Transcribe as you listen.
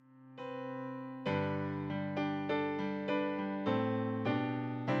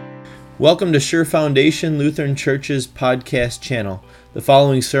Welcome to Sure Foundation Lutheran Church's podcast channel. The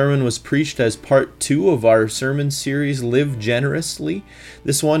following sermon was preached as part 2 of our sermon series, Live Generously.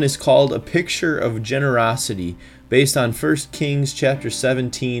 This one is called A Picture of Generosity, based on 1 Kings chapter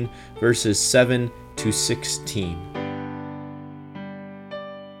 17, verses 7 to 16.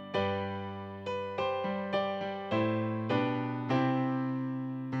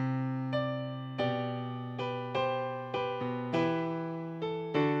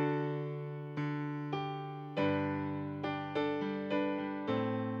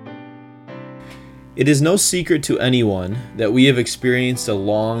 It is no secret to anyone that we have experienced a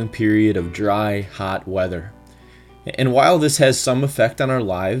long period of dry, hot weather. And while this has some effect on our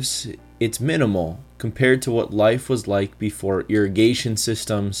lives, it's minimal compared to what life was like before irrigation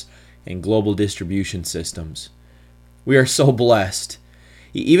systems and global distribution systems. We are so blessed.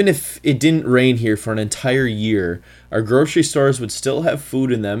 Even if it didn't rain here for an entire year, our grocery stores would still have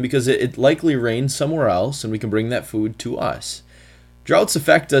food in them because it likely rained somewhere else and we can bring that food to us. Droughts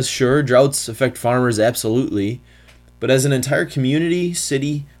affect us, sure. Droughts affect farmers, absolutely. But as an entire community,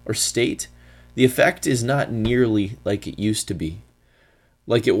 city, or state, the effect is not nearly like it used to be,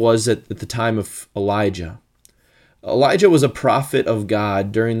 like it was at the time of Elijah. Elijah was a prophet of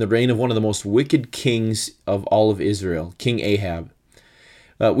God during the reign of one of the most wicked kings of all of Israel, King Ahab.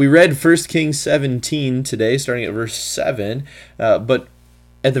 We read 1 Kings 17 today, starting at verse 7, but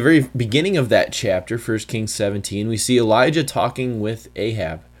at the very beginning of that chapter, 1 Kings 17, we see Elijah talking with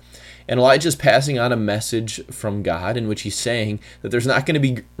Ahab. And Elijah's passing on a message from God in which he's saying that there's not going to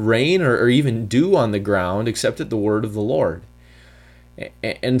be rain or even dew on the ground except at the word of the Lord.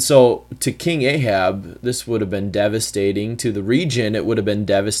 And so to King Ahab, this would have been devastating. To the region, it would have been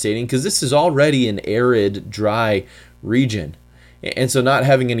devastating because this is already an arid, dry region. And so not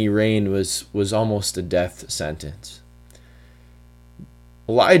having any rain was almost a death sentence.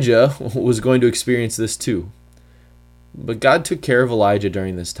 Elijah was going to experience this too. But God took care of Elijah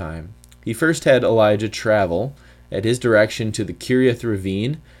during this time. He first had Elijah travel at his direction to the Kerith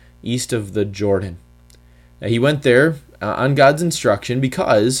ravine east of the Jordan. Now, he went there on God's instruction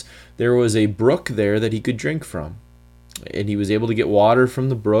because there was a brook there that he could drink from. And he was able to get water from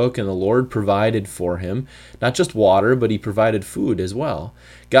the brook, and the Lord provided for him. Not just water, but he provided food as well.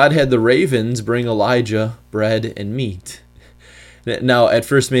 God had the ravens bring Elijah bread and meat. Now, at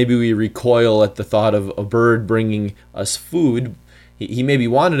first, maybe we recoil at the thought of a bird bringing us food. He maybe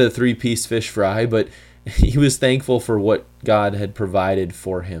wanted a 3-piece fish fry, but he was thankful for what God had provided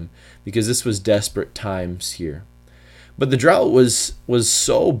for him, because this was desperate times here. But the drought was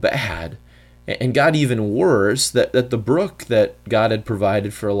so bad, and got even worse, that the brook that God had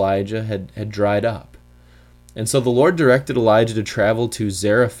provided for Elijah had dried up. And so the Lord directed Elijah to travel to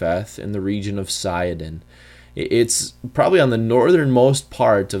Zarephath in the region of Sidon. It's probably on the northernmost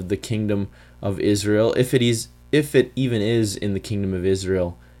part of the kingdom of Israel, if it even is in the kingdom of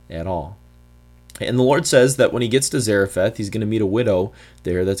Israel at all. And the Lord says that when he gets to Zarephath, he's going to meet a widow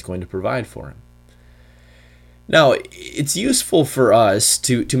there that's going to provide for him. Now, it's useful for us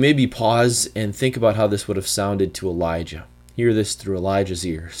to maybe pause and think about how this would have sounded to Elijah. Hear this through Elijah's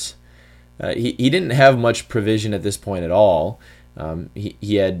ears. He didn't have much provision at this point at all.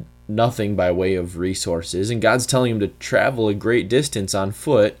 He had nothing by way of resources, and God's telling him to travel a great distance on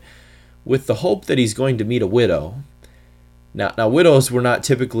foot with the hope that he's going to meet a widow. Now widows were not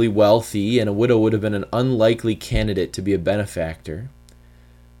typically wealthy, and a widow would have been an unlikely candidate to be a benefactor.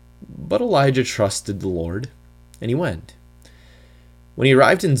 But Elijah trusted the Lord, and he went. When he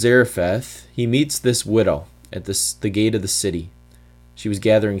arrived in Zarephath, he meets this widow at the gate of the city. She was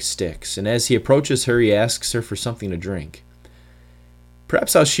gathering sticks, and as he approaches her, he asks her for something to drink.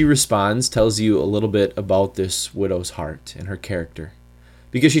 Perhaps how she responds tells you a little bit about this widow's heart and her character,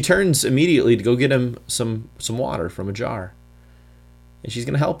 because she turns immediately to go get him some water from a jar. And she's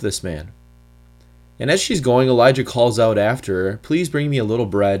going to help this man. And as she's going, Elijah calls out after her, "Please bring me a little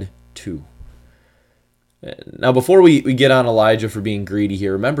bread too." Now, before we get on Elijah for being greedy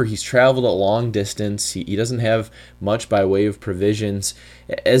here, remember he's traveled a long distance. He doesn't have much by way of provisions.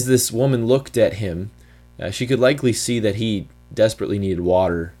 As this woman looked at him, she could likely see that he desperately needed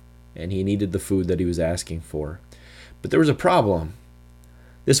water, and he needed the food that he was asking for. But there was a problem.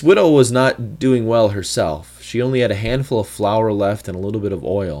 This widow was not doing well herself. She only had a handful of flour left and a little bit of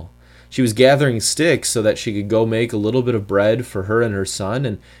oil. She was gathering sticks so that she could go make a little bit of bread for her and her son,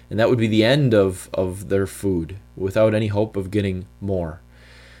 and that would be the end of their food, without any hope of getting more.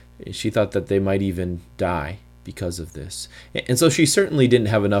 She thought that they might even die because of this. And so she certainly didn't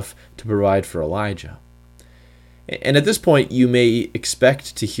have enough to provide for Elijah. And at this point, you may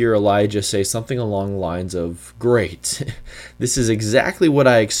expect to hear Elijah say something along the lines of, "Great, this is exactly what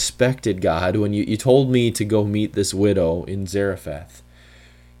I expected, God, when you told me to go meet this widow in Zarephath."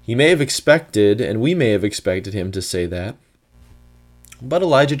 He may have expected, and we may have expected him to say that. But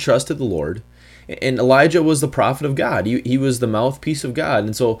Elijah trusted the Lord, and Elijah was the prophet of God. He was the mouthpiece of God.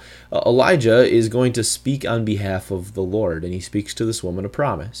 And so Elijah is going to speak on behalf of the Lord, and he speaks to this woman a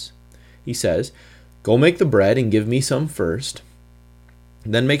promise. He says, "Go make the bread and give me some first.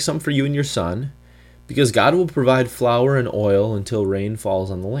 Then make some for you and your son, because God will provide flour and oil until rain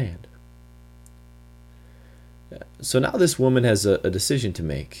falls on the land." So now this woman has a decision to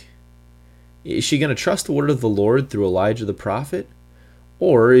make. Is she going to trust the word of the Lord through Elijah the prophet?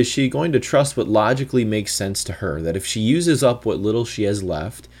 Or is she going to trust what logically makes sense to her, that if she uses up what little she has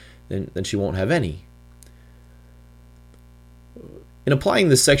left, then she won't have any? In applying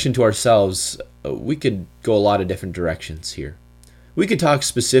this section to ourselves, we could go a lot of different directions here. We could talk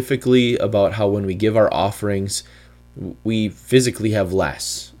specifically about how when we give our offerings, we physically have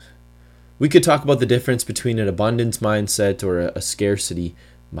less. We could talk about the difference between an abundance mindset or a scarcity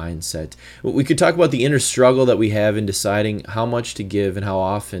mindset. We could talk about the inner struggle that we have in deciding how much to give and how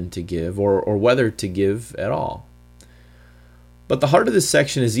often to give, or whether to give at all. But the heart of this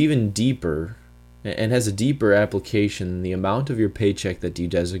section is even deeper and has a deeper application than the amount of your paycheck that you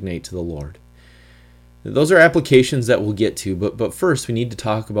designate to the Lord. Those are applications that we'll get to, but first we need to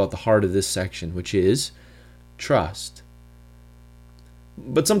talk about the heart of this section, which is trust.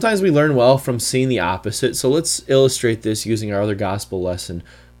 But sometimes we learn well from seeing the opposite, so let's illustrate this using our other gospel lesson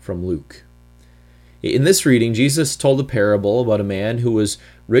from Luke. In this reading, Jesus told a parable about a man who was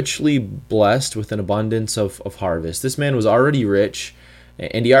richly blessed with an abundance of harvest. This man was already rich,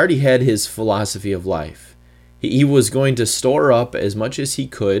 and he already had his philosophy of life. He was going to store up as much as he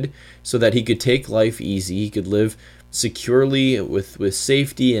could so that he could take life easy. He could live securely with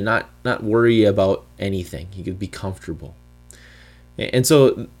safety and not worry about anything. He could be comfortable. And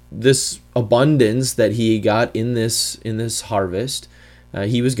so this abundance that he got in this harvest,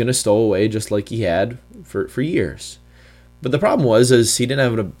 he was going to stow away just like he had for years. But the problem was he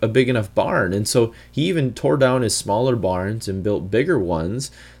didn't have a big enough barn, and so he even tore down his smaller barns and built bigger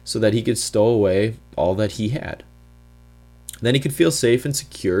ones so that he could stow away all that he had. Then he could feel safe and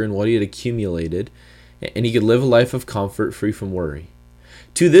secure in what he had accumulated, and he could live a life of comfort free from worry.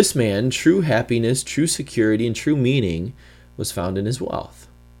 To this man, true happiness, true security, and true meaning was found in his wealth.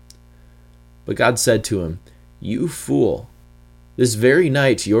 But God said to him, "You fool, this very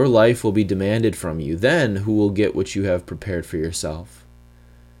night your life will be demanded from you. Then who will get what you have prepared for yourself?"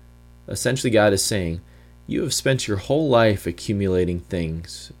 Essentially, God is saying, you have spent your whole life accumulating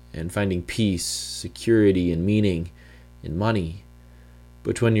things and finding peace, security, and meaning in money.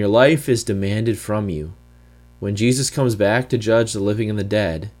 But when your life is demanded from you, when Jesus comes back to judge the living and the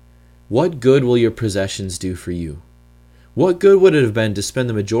dead, what good will your possessions do for you? What good would it have been to spend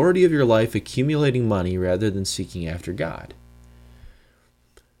the majority of your life accumulating money rather than seeking after God?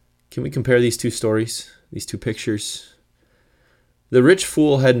 Can we compare these two stories, these two pictures? The rich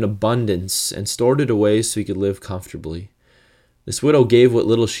fool had an abundance and stored it away so he could live comfortably. This widow gave what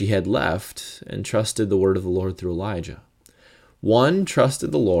little she had left and trusted the word of the Lord through Elijah. One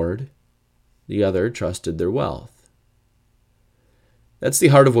trusted the Lord, the other trusted their wealth. That's the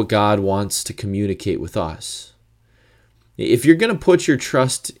heart of what God wants to communicate with us. If you're going to put your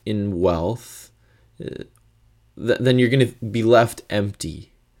trust in wealth, then you're going to be left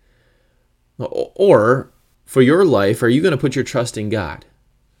empty. Or, for your life, are you going to put your trust in God?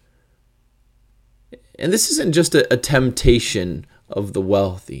 And this isn't just a temptation of the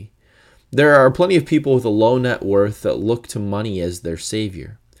wealthy. There are plenty of people with a low net worth that look to money as their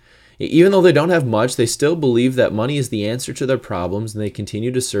savior. Even though they don't have much, they still believe that money is the answer to their problems, and they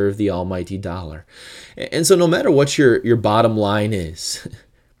continue to serve the almighty dollar. And so no matter what your bottom line is,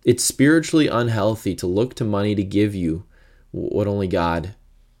 it's spiritually unhealthy to look to money to give you what only God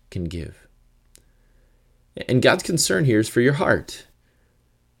can give. And God's concern here is for your heart.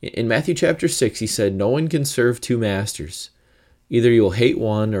 In Matthew chapter 6, he said, "No one can serve two masters. Either you will hate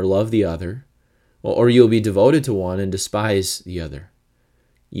one or love the other, or you will be devoted to one and despise the other.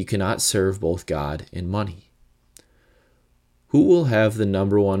 You cannot serve both God and money." Who will have the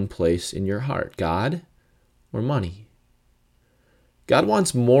number one place in your heart, God or money? God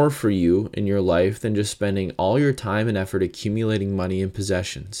wants more for you in your life than just spending all your time and effort accumulating money and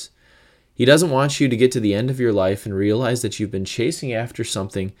possessions. He doesn't want you to get to the end of your life and realize that you've been chasing after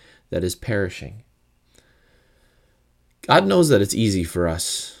something that is perishing. God knows that it's easy for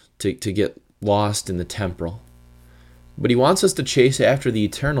us to get lost in the temporal. But he wants us to chase after the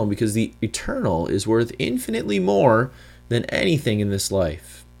eternal because the eternal is worth infinitely more than anything in this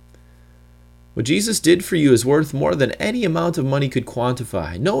life. What Jesus did for you is worth more than any amount of money could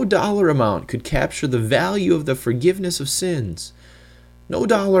quantify. No dollar amount could capture the value of the forgiveness of sins. No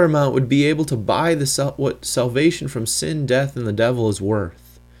dollar amount would be able to buy what salvation from sin, death, and the devil is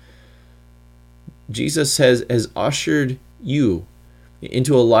worth. Jesus has ushered you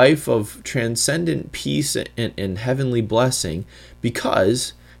into a life of transcendent peace and heavenly blessing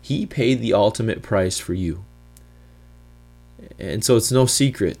because he paid the ultimate price for you. And so it's no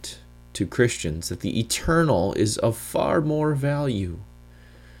secret to Christians that the eternal is of far more value.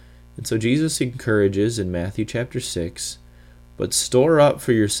 And so Jesus encourages in Matthew chapter 6, but store up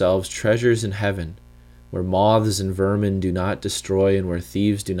for yourselves treasures in heaven, where moths and vermin do not destroy and where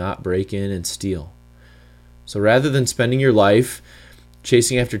thieves do not break in and steal. So rather than spending your life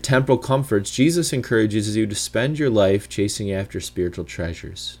chasing after temporal comforts, Jesus encourages you to spend your life chasing after spiritual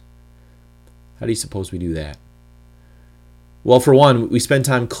treasures. How do you suppose we do that? Well, for one, we spend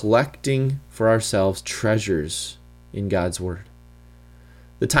time collecting for ourselves treasures in God's Word.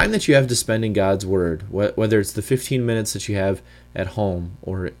 The time that you have to spend in God's Word, whether it's the 15 minutes that you have at home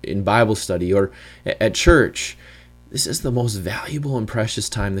or in Bible study or at church, this is the most valuable and precious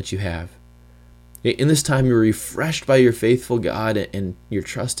time that you have. In this time, you're refreshed by your faithful God and your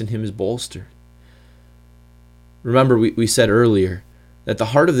trust in Him is bolstered. Remember, we said earlier that the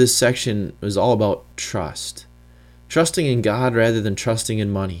heart of this section is all about trust. Trusting in God rather than trusting in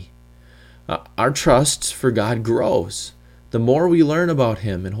money. Our trust for God grows the more we learn about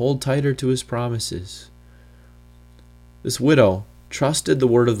Him and hold tighter to His promises. This widow trusted the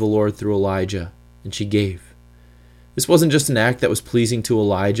word of the Lord through Elijah, and she gave. This wasn't just an act that was pleasing to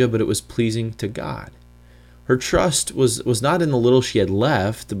Elijah, but it was pleasing to God. Her trust was not in the little she had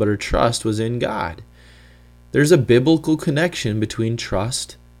left, but her trust was in God. There's a biblical connection between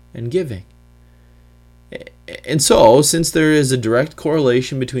trust and giving. And so, since there is a direct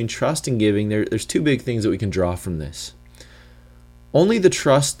correlation between trust and giving, there's two big things that we can draw from this. Only the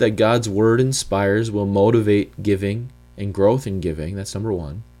trust that God's Word inspires will motivate giving and growth in giving. That's number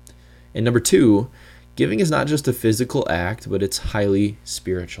one. And number two, giving is not just a physical act, but it's highly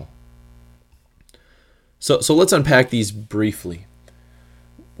spiritual. So let's unpack these briefly.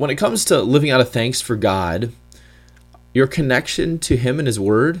 When it comes to living out of thanks for God, your connection to Him and His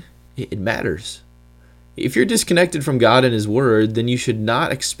Word, it matters. If you're disconnected from God and His Word, then you should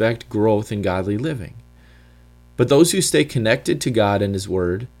not expect growth in godly living. But those who stay connected to God and His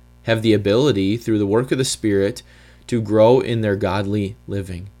Word have the ability, through the work of the Spirit, to grow in their godly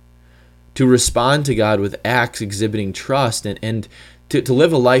living, to respond to God with acts exhibiting trust, and to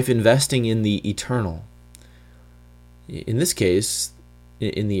live a life investing in the eternal. In this case,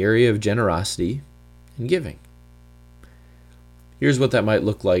 in the area of generosity and giving. Here's what that might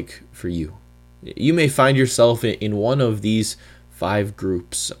look like for you. You may find yourself in one of these 5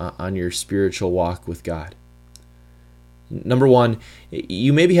 groups on your spiritual walk with God. Number one,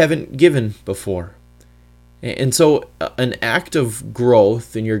 you maybe haven't given before. And so an act of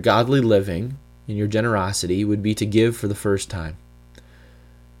growth in your godly living, in your generosity, would be to give for the first time.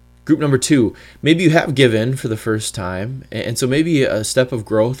 Group number 2, maybe you have given for the first time, and so maybe a step of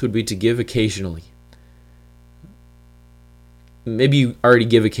growth would be to give occasionally. Maybe you already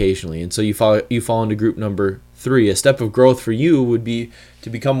give occasionally, and so you fall into group number 3. A step of growth for you would be to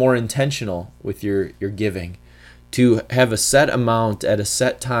become more intentional with your giving, to have a set amount at a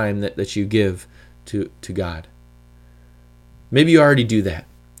set time that you give to God. Maybe you already do that.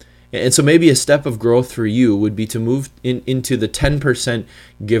 And so maybe a step of growth for you would be to move into the 10%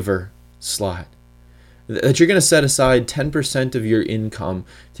 giver slot. That you're going to set aside 10% of your income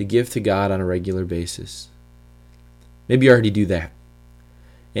to give to God on a regular basis. Maybe you already do that.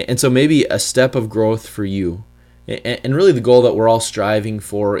 And so maybe a step of growth for you, and really the goal that we're all striving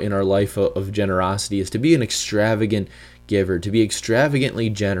for in our life of generosity, is to be an extravagant giver, to be extravagantly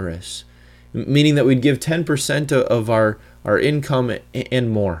generous, meaning that we'd give 10% of our income and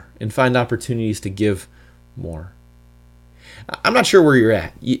more, and find opportunities to give more. I'm not sure where you're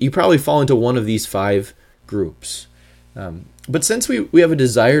at. You probably fall into one of these 5 groups. But since we have a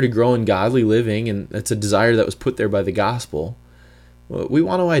desire to grow in godly living, and that's a desire that was put there by the gospel, we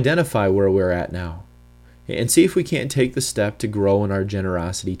want to identify where we're at now and see if we can't take the step to grow in our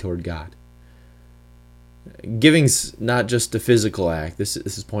generosity toward God. Giving's not just a physical act. This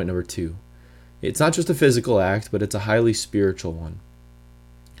is point number 2. It's not just a physical act, but it's a highly spiritual one.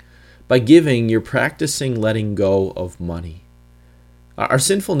 By giving, you're practicing letting go of money. Our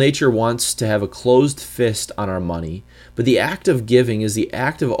sinful nature wants to have a closed fist on our money, but the act of giving is the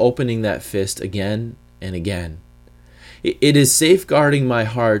act of opening that fist again and again. It is safeguarding my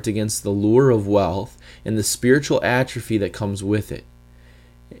heart against the lure of wealth and the spiritual atrophy that comes with it.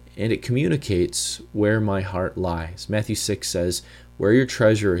 And it communicates where my heart lies. Matthew 6 says, "Where your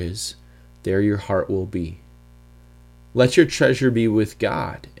treasure is, there your heart will be." Let your treasure be with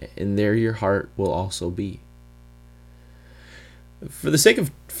God, and there your heart will also be. For the sake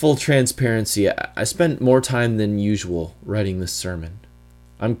of full transparency, I spent more time than usual writing this sermon.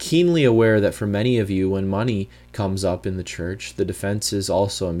 I'm keenly aware that for many of you, when money comes up in the church, the defenses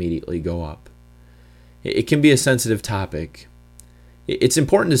also immediately go up. It can be a sensitive topic. It's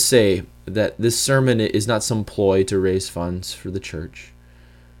important to say that this sermon is not some ploy to raise funds for the church,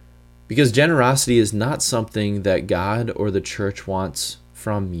 because generosity is not something that God or the church wants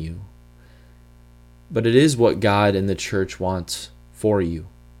from you, but it is what God and the church wants for you.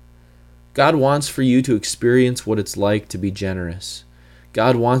 God wants for you to experience what it's like to be generous.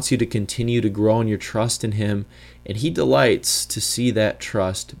 God wants you to continue to grow in your trust in Him, and He delights to see that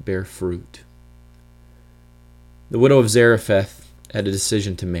trust bear fruit. The widow of Zarephath had a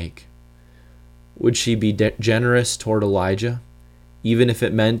decision to make. Would she be generous toward Elijah, even if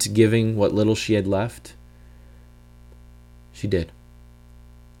it meant giving what little she had left? She did.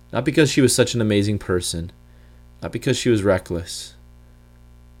 Not because she was such an amazing person, not because she was reckless,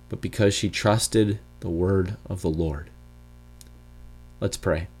 but because she trusted the word of the Lord. Let's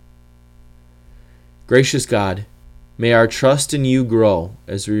pray. Gracious God, may our trust in You grow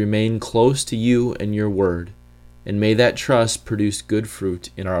as we remain close to You and Your word, and may that trust produce good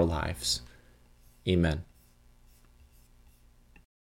fruit in our lives. Amen.